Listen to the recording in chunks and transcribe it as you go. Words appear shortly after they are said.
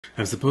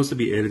I'm supposed to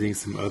be editing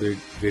some other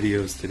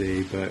videos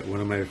today, but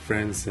one of my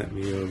friends sent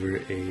me over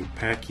a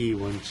Packy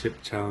one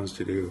chip challenge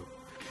to do.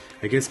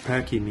 I guess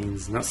Packy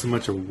means not so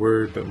much a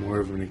word, but more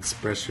of an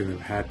expression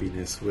of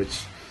happiness,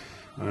 which,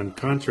 on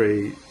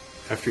contrary,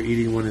 after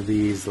eating one of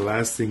these, the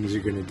last things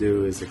you're going to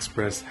do is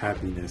express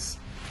happiness.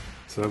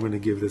 So I'm going to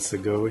give this a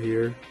go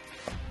here.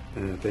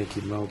 Thank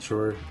you,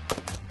 Melchor,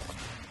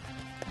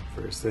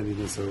 for sending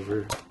this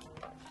over.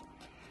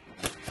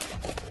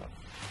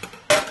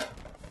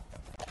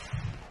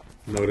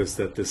 Notice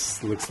that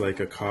this looks like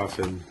a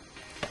coffin.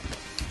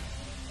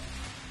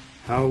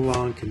 How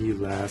long can you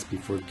last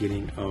before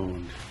getting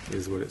owned,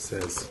 is what it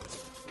says.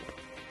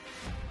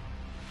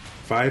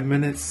 5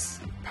 minutes,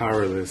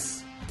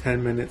 powerless.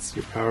 10 minutes,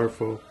 you're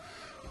powerful.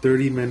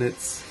 30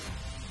 minutes,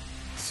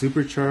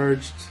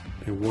 supercharged.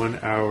 And 1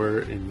 hour,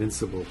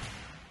 invincible.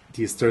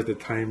 Do you start the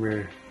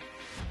timer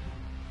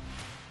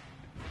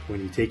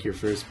when you take your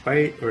first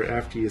bite or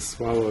after you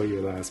swallow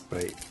your last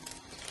bite?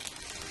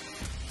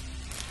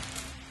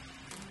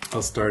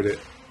 I'll start it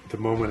the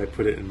moment I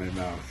put it in my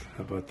mouth.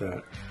 How about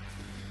that?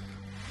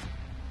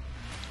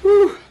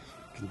 Whew!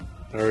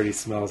 It already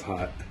smells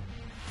hot.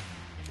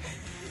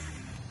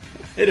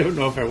 I don't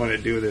know if I want to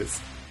do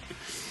this.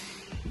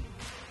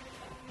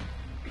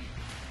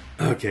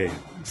 Okay,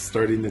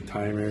 starting the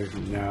timer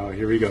now.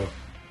 Here we go.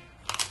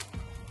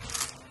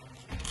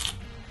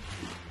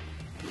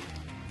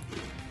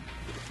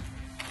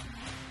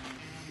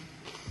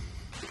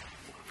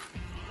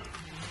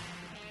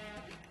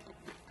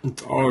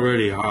 It's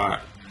already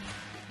hot.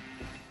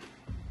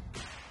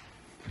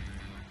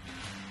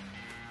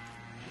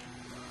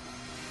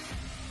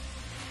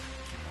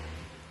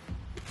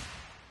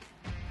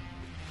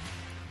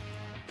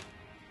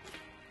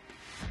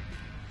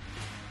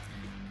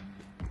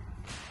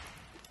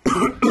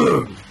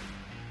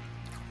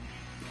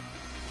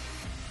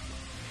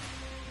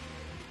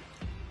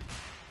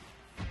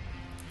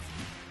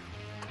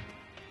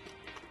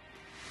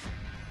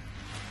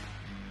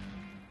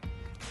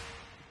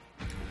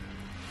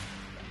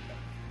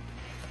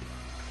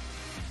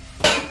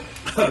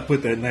 I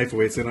put that knife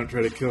away so I don't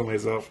try to kill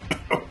myself.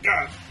 Oh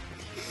God!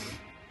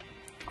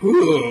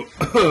 Ooh,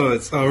 oh,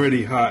 it's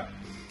already hot.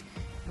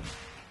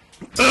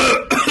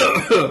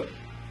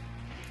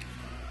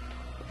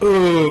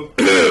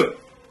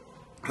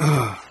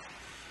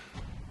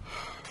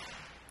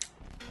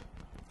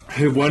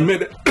 Hey, 1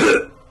 minute.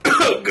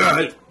 Oh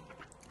God!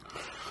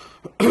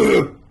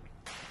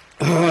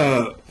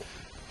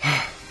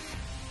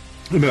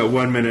 I'm at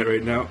 1 minute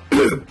right now.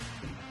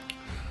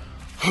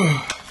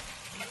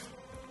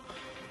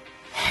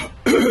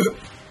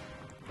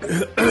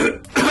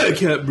 I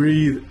can't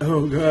breathe.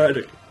 Oh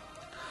God.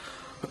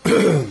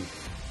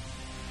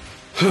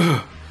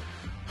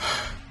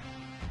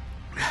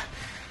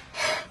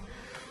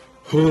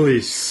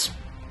 Holy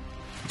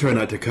try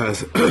not to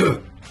cuss.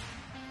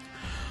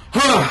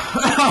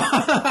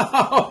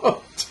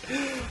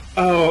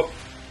 Oh.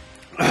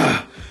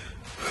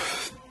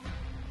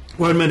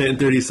 1 minute and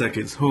 30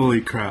 seconds.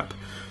 Holy crap.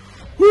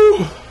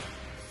 Woo.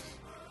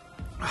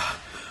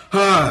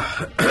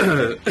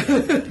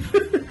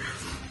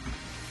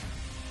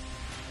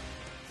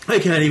 I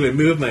can't even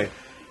move my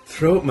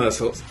throat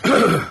muscles.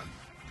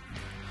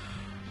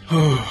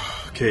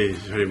 Oh, okay,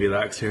 try to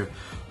relax here.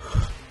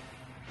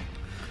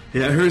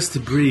 Yeah, it hurts to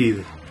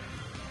breathe.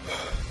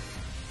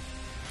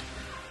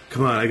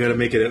 Come on, I gotta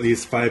make it at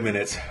least 5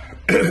 minutes.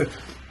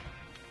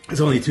 It's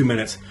only 2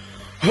 minutes.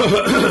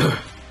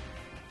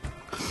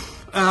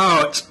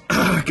 Ouch!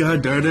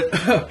 God darn it!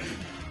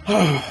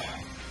 Oh!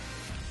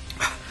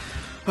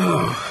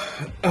 Oh!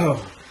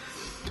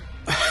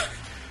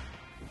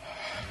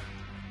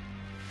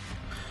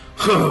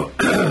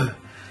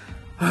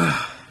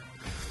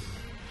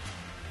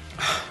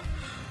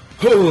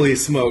 Holy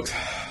smokes.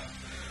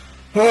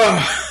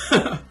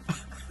 Oh,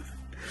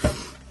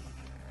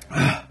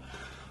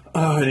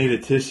 I need a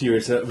tissue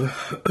or something.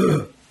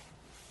 Oh,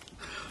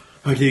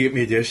 can you get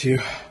me a tissue?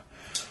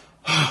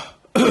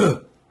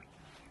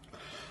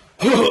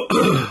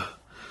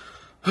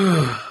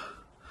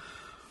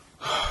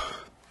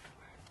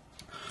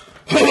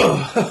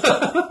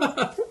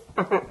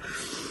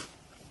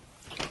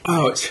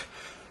 Ouch.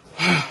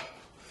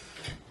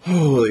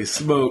 Holy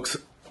smokes.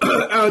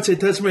 Ouch, I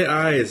touched my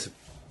eyes.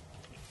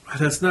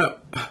 That's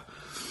not...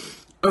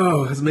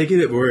 Oh, it's making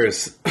it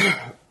worse.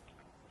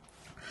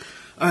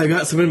 I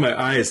got some in my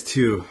eyes,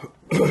 too.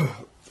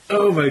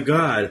 Oh, my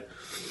God.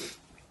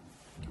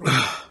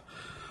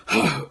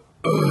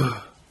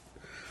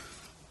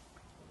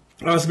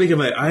 Oh, it's making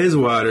my eyes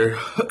water.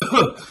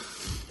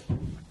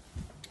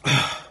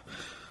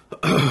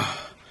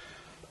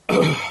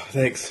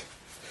 Thanks.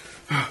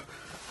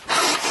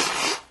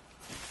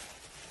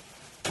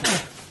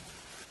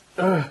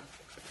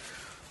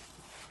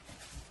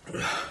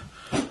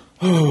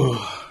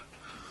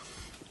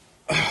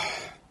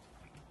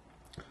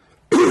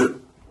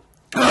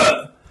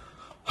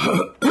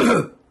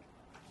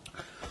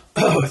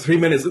 Oh, 3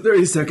 minutes and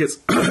 30 seconds.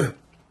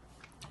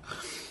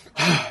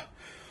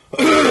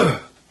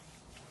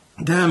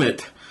 Damn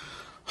it.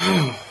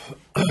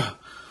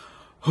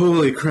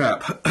 Holy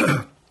crap.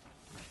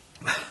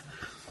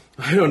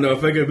 I don't know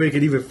if I could make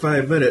it even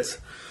 5 minutes.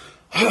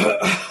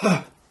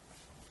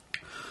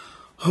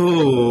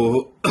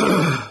 Oh.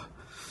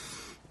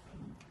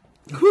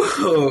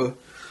 Whew.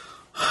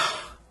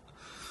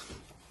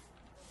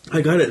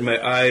 I got it in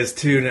my eyes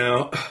too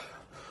now.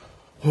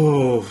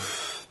 Oh.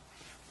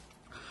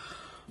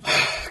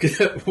 Get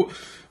that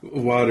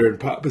water and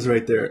pop is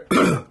right there.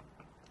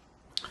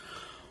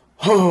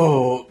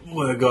 Oh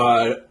my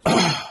God.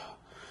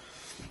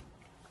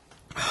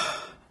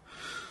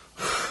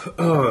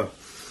 Oh,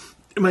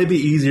 it might be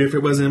easier if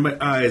it wasn't in my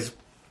eyes.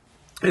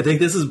 I think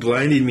this is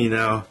blinding me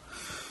now.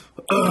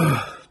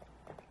 Oh,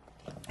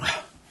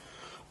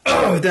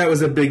 that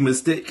was a big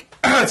mistake.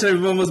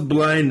 I'm almost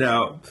blind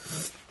now.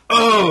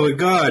 Oh my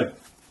God.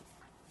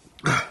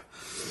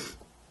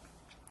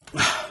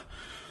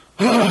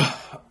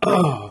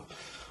 Oh.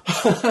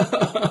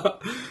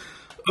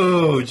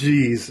 Oh,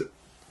 jeez.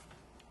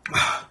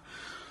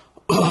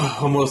 Oh,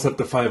 almost up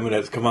to 5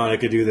 minutes. Come on, I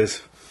could do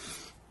this.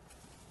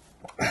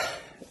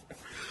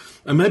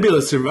 I might be able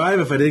to survive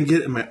if I didn't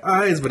get it in my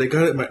eyes, but I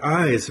got it in my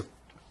eyes.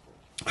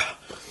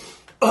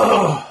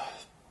 Oh.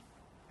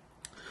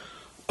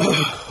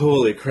 Oh,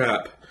 holy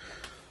crap.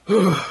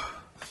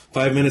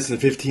 5 minutes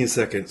and 15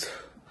 seconds.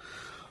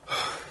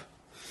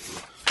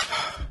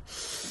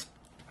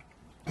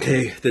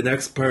 Okay, the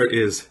next part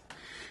is,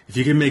 if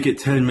you can make it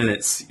 10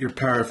 minutes, you're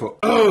powerful.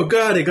 Oh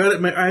God, I got it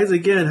in my eyes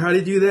again. How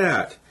did you do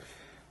that?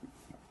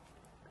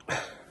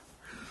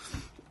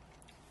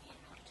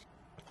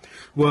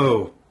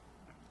 Whoa.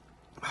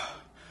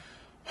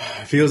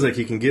 It feels like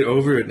you can get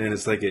over it and then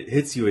it's like it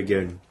hits you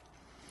again.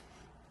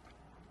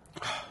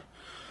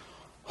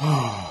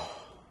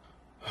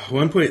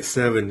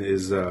 1.7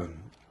 is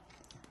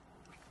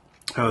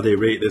how they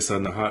rate this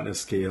on the hotness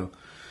scale.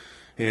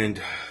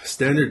 And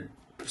standard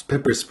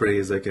pepper spray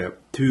is like a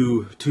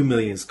 2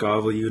 million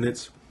Scoville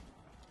units.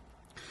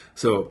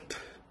 So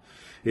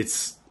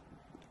it's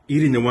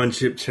eating the one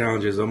chip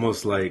challenge is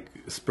almost like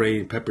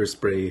spraying pepper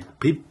spray,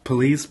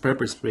 police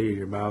pepper spray in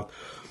your mouth.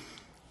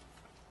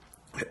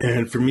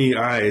 And for me,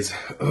 eyes,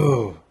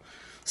 oh.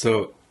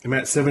 So I'm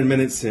at 7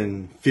 minutes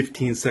and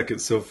 15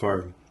 seconds so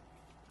far.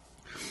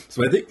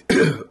 So I think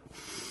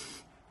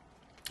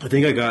I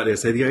think I got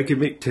this. I think I can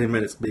make 10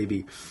 minutes,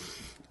 maybe.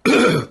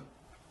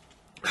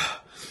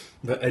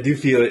 But I do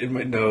feel it in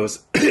my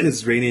nose.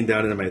 It's raining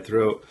down into my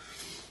throat.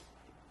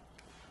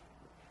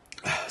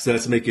 So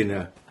that's making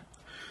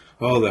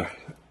all the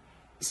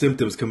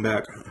symptoms come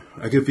back.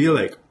 I can feel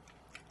like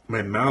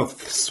my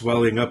mouth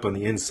swelling up on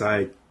the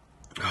inside.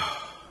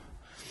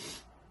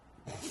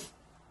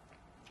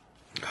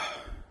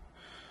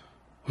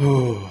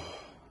 Oh,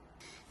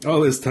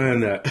 all this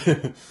time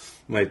that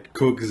my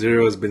Coke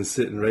Zero has been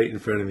sitting right in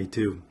front of me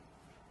too.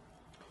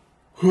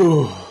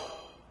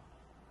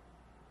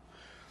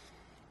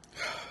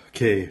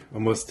 Okay,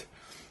 almost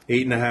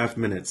 8.5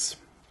 minutes.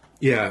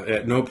 Yeah,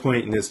 at no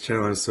point in this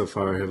challenge so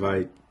far have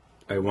I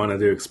wanted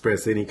to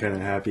express any kind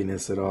of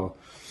happiness at all.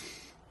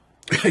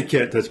 I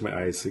can't touch my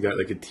eyes. I got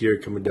like a tear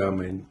coming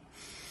down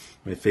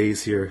my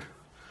face here.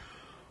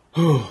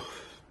 Oh.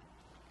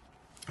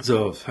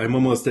 So I'm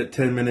almost at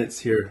 10 minutes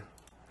here.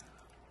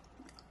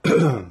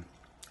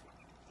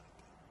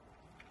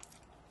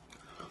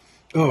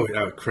 Oh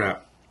yeah,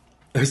 crap.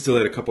 I still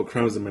had a couple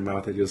crumbs in my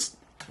mouth. I just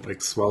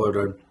like swallowed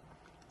on.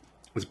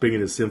 It's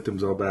bringing the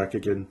symptoms all back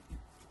again.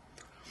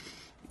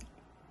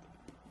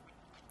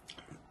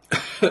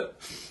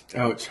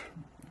 Ouch.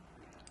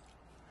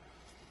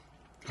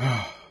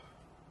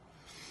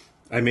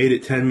 I made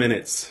it 10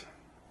 minutes.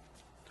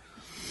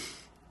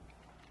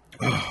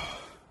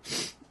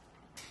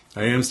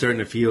 I am starting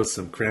to feel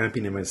some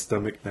cramping in my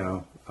stomach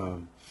now.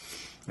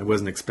 I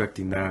wasn't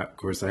expecting that. Of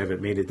course, I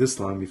haven't made it this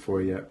long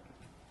before yet.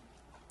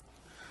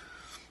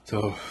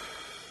 So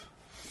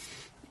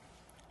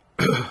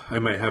I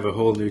might have a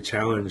whole new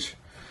challenge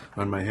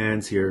on my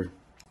hands here,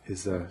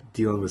 is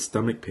dealing with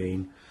stomach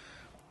pain.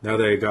 Now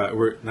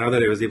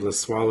that I was able to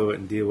swallow it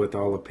and deal with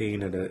all the pain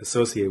that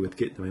associated with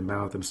getting in my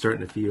mouth, I'm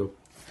starting to feel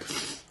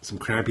some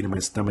cramping in my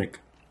stomach.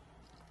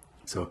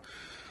 So,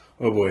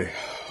 oh boy,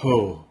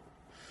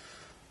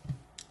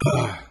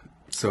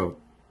 so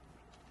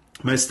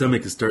my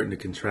stomach is starting to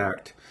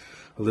contract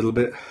a little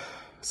bit.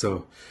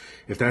 So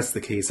if that's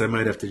the case, I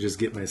might have to just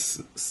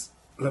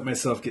let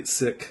myself get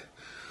sick.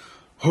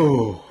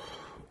 Oh.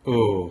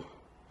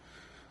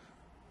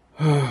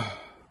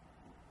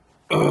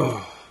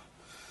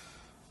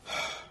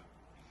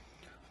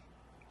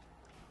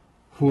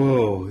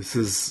 Whoa, this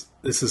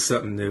is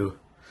something new.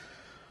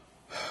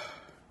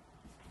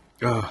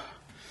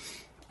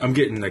 I'm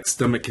getting like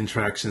stomach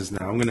contractions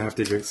now. I'm gonna have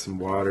to drink some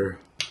water.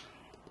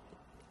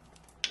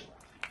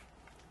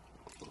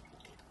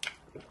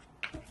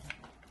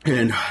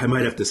 And I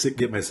might have to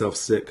get myself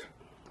sick.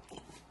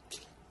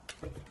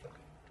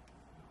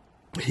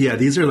 Yeah,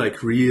 these are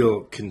like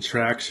real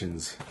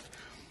contractions.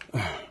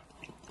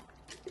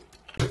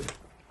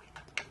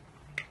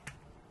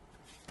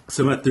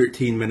 So I'm at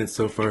 13 minutes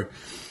so far.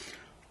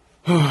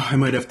 I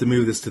might have to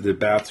move this to the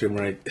bathroom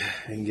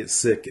and get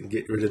sick and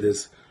get rid of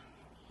this.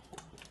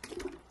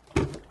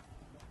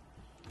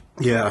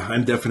 Yeah,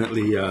 I'm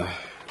definitely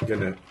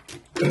gonna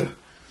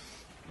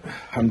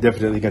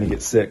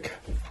get sick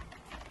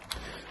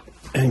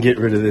and get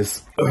rid of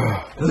this.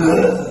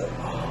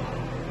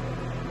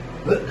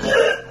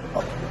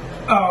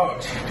 Oh,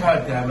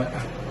 God damn it.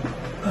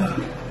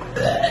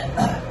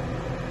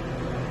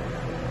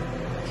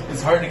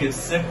 It's hard to get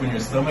sick when your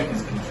stomach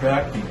is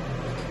contracting.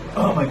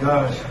 Oh my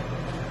gosh.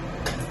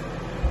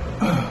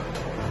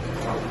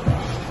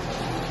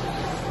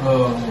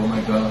 Oh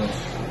my gosh.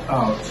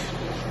 Ouch.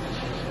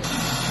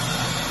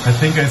 I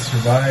think I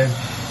survived.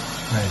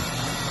 My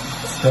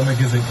stomach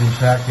isn't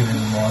contracting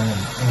anymore.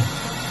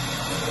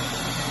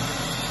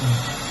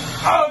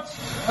 Ouch!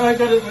 Oh, I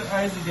got it in my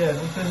eyes again.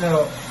 What the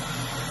hell?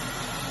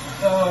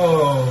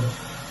 Oh.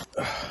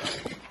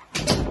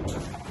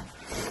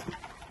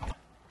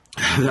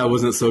 That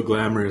wasn't so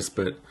glamorous,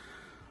 but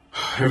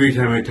every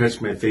time I touched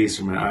my face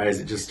or my eyes,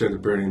 it just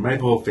started burning. My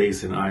whole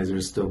face and eyes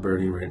are still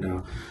burning right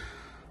now.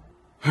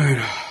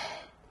 Alright,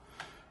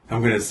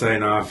 I'm going to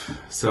sign off.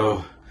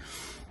 So,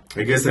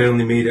 I guess I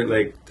only made it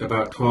like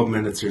about 12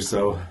 minutes or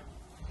so.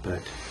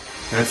 But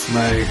that's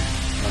my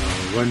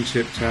one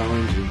chip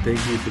challenge, and thank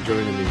you for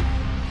joining me.